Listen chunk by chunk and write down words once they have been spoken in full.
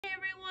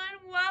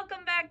everyone,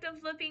 welcome back to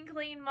Flipping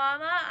Clean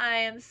Mama. I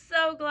am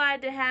so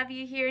glad to have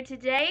you here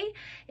today.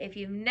 If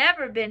you've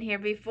never been here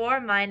before,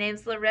 my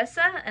name's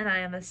Larissa and I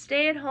am a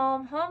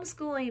stay-at-home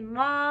homeschooling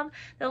mom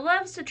that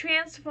loves to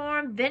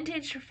transform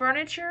vintage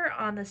furniture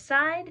on the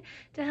side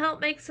to help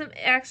make some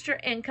extra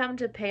income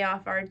to pay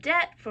off our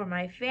debt for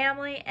my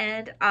family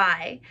and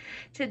I.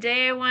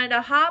 Today I wanted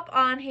to hop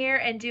on here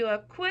and do a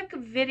quick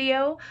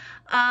video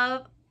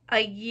of a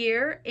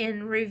year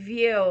in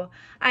review.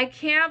 I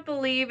can't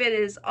believe it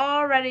is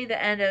already the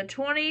end of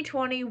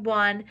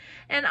 2021,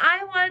 and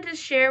I wanted to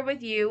share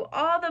with you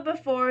all the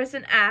befores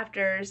and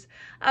afters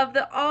of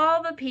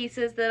all the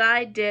pieces that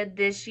I did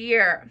this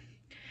year.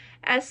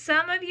 As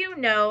some of you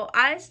know,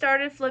 I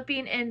started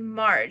flipping in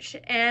March,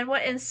 and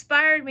what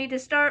inspired me to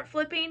start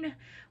flipping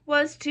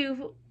was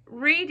to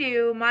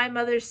redo my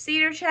mother's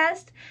cedar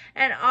chest,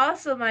 and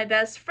also my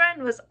best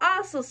friend was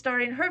also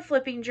starting her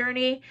flipping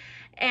journey,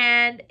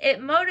 and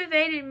it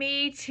motivated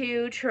me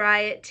to try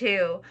it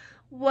too.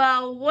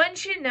 Well,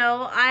 wouldn't you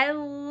know, I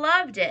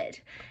loved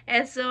it,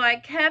 and so I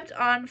kept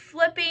on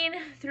flipping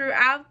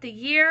throughout the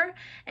year,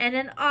 and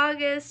in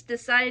August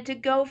decided to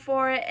go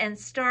for it and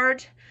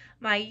start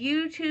my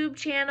YouTube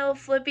channel,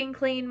 Flipping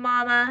Clean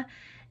Mama,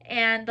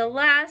 and the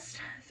last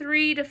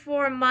 3 to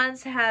 4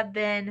 months have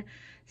been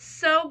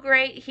so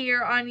great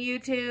here on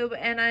YouTube,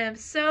 and I am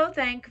so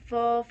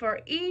thankful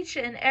for each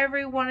and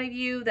every one of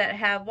you that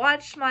have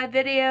watched my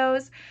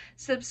videos,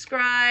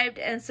 subscribed,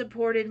 and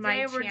supported my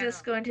channel. Today we're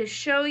just going to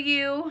show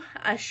you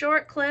a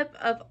short clip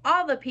of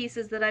all the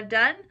pieces that I've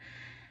done.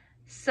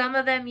 Some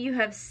of them you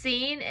have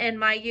seen in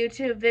my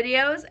YouTube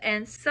videos,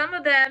 and some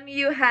of them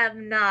you have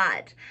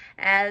not,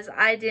 as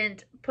I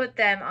didn't put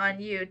them on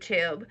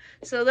YouTube.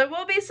 So there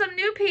will be some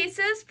new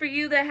pieces for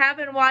you that have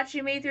been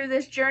watching me through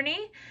this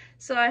journey.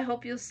 So I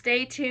hope you'll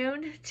stay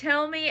tuned.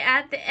 Tell me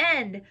at the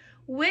end,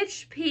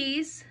 which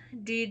piece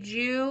did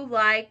you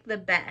like the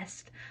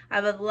best?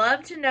 I would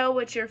love to know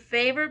what your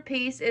favorite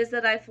piece is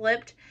that I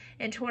flipped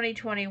in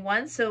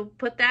 2021. So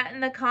put that in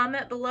the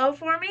comment below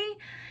for me.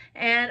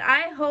 And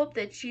I hope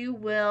that you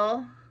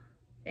will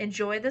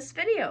enjoy this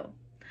video.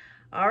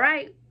 All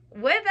right,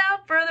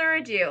 without further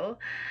ado,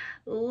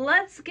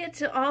 let's get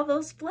to all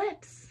those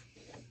flips.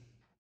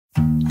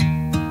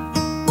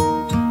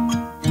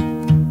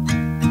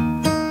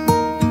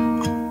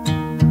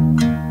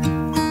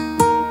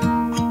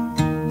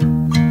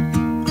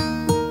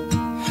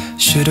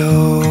 Should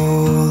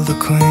old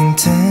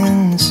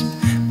acquaintance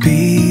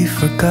be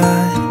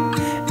forgot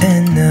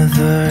and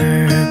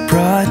never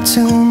brought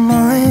to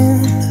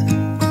mind?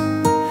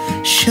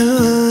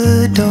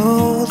 Should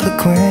old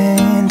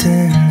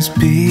acquaintance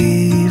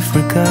be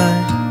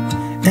forgot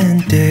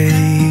and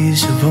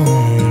days of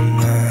old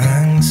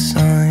lang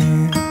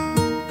syne?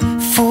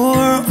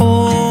 For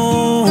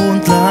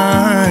old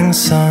lang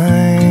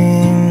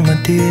syne,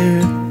 my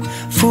dear,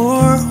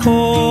 for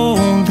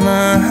old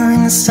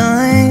lang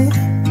syne,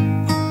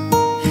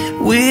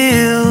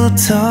 we'll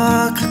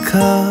talk a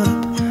cup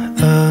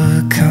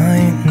of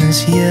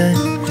kindness yet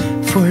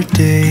for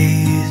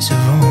days of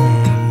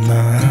old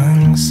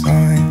lang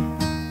syne.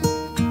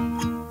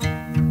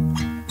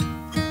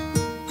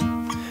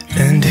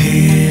 And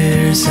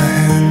here's a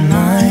hand,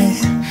 my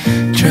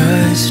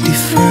trusty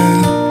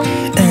friend,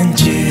 and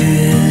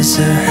here's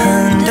a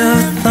hand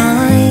of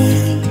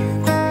thine.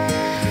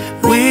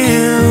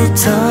 We'll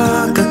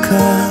talk a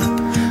cup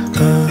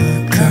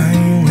of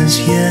kindness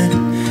yet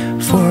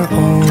for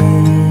old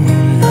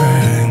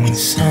lang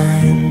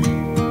syne.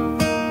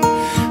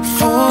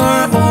 For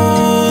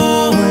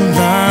old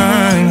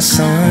lang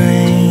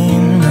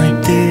syne, my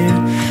dear,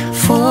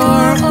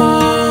 for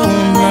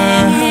old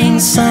lang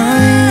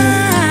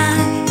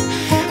syne,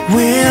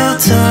 we'll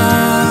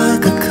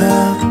talk a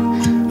cup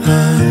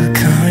of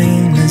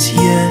kindness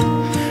yet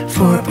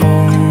for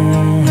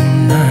old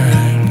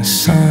lang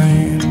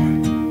syne.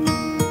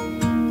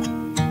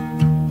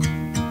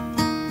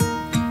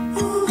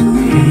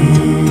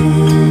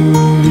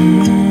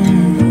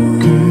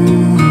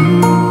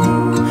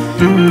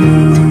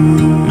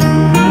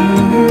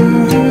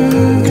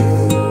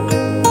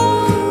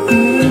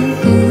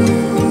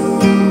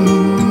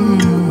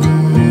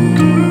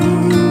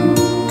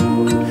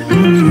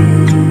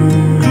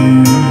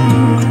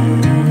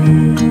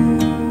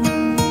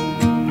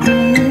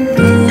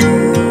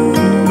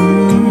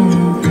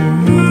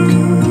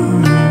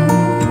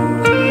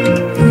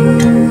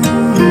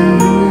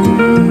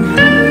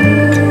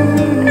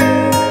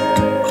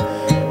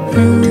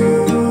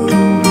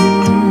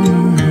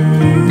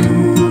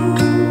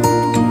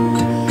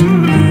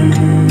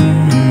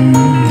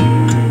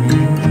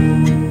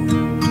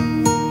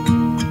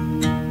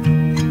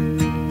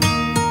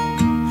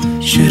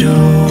 Should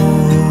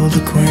old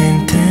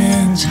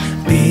acquaintance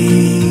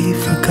be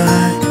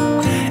forgot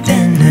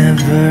and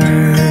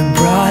never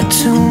brought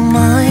to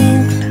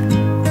mind?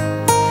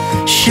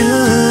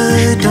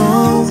 Should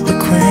old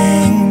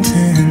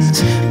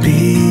acquaintance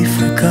be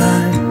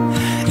forgot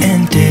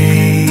and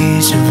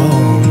days of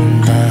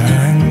old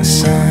lang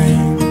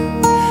syne?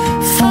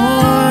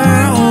 For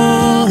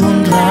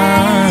old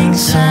lang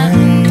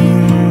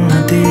syne,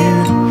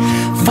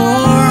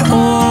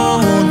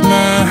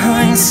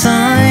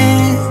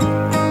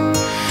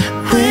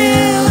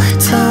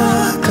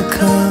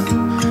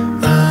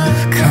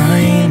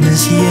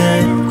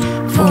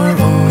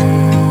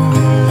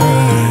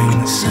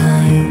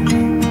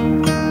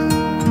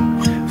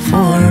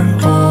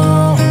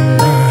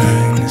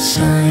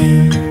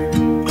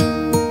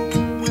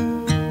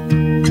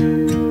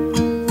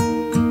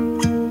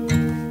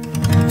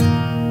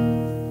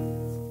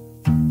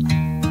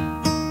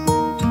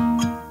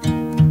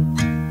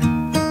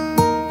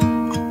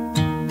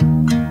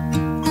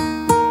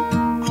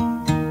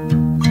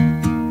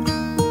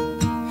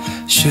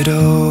 Should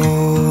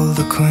old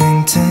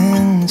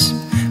acquaintance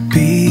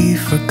be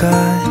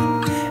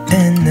forgot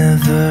and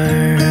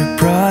never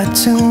brought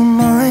to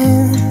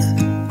mind?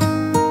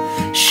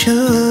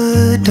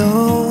 Should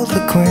old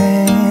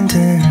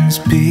acquaintance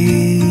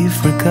be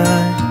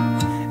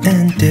forgot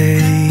and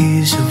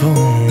days of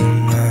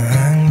old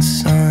lang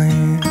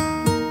syne?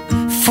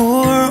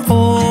 For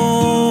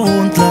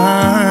old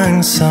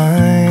lang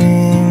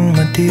syne,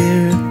 my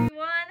dear.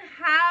 Everyone,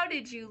 how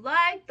did you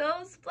like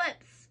those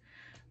flips?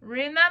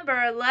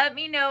 Remember, let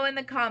me know in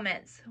the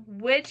comments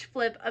which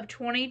flip of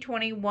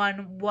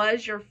 2021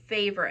 was your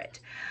favorite.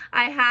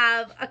 I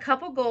have a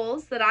couple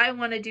goals that I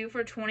want to do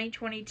for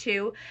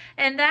 2022,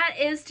 and that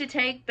is to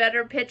take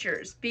better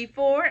pictures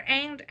before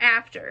and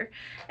after,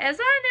 as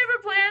I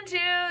never planned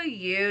to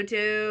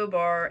YouTube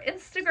or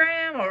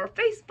Instagram or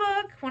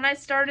Facebook when I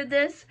started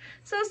this,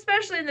 so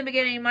especially in the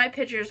beginning my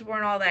pictures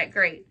weren't all that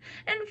great.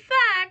 In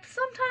fact,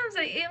 sometimes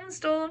I even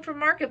stole them from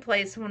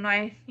Marketplace when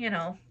I,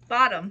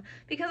 bought them,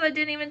 because I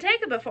didn't even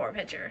take a before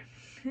picture.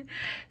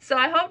 So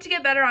I hope to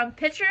get better on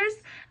pictures,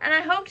 and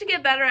I hope to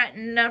get better at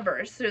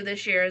numbers through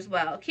this year as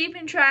well,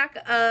 keeping track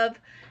of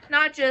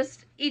not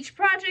just each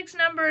project's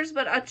numbers,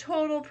 but a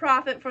total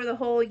profit for the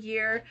whole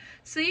year,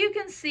 so you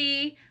can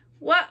see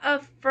what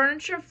a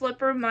furniture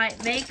flipper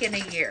might make in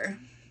a year.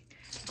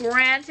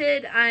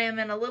 Granted, I am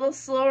in a little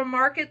slower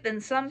market than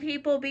some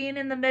people being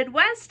in the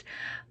Midwest,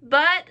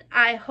 but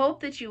I hope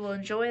that you will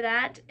enjoy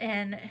that,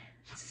 and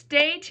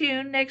stay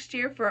tuned next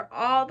year for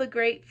all the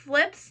great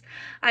flips.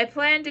 I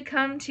plan to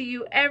come to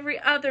you every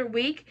other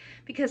week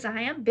because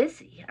I am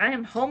busy. I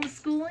am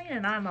homeschooling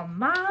and I'm a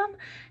mom,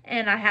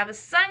 and I have a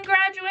son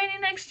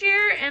graduating next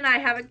year, and I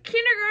have a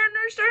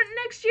kindergartner starting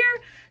next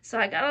year. So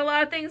I got a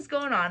lot of things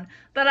going on,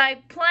 but I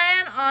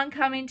plan on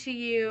coming to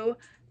you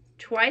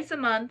twice a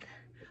month,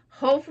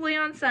 hopefully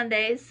on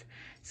Sundays.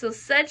 So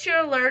set your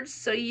alerts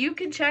so you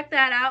can check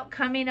that out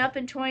coming up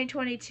in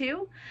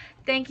 2022.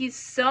 Thank you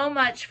so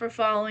much for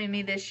following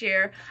me this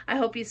year. I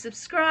hope you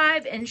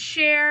subscribe and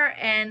share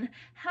and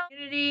help the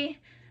community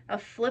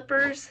of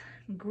flippers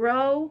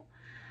grow.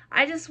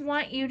 I just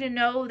want you to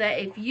know that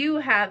if you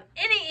have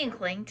any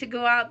inkling to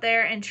go out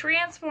there and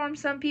transform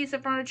some piece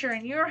of furniture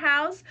in your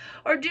house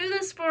or do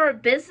this for a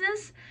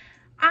business,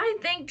 I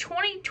think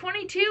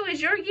 2022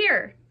 is your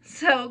year.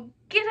 So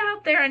get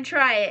out there and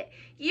try it.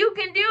 You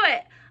can do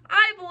it.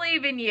 I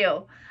believe in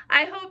you.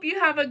 I hope you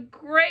have a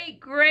great,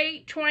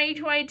 great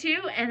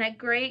 2022 and a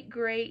great,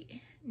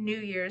 great New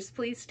Year's.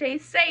 Please stay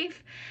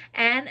safe.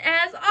 And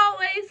as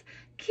always,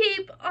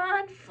 keep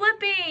on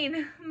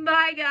flipping.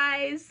 Bye,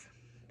 guys.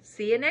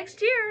 See you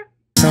next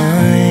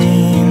year.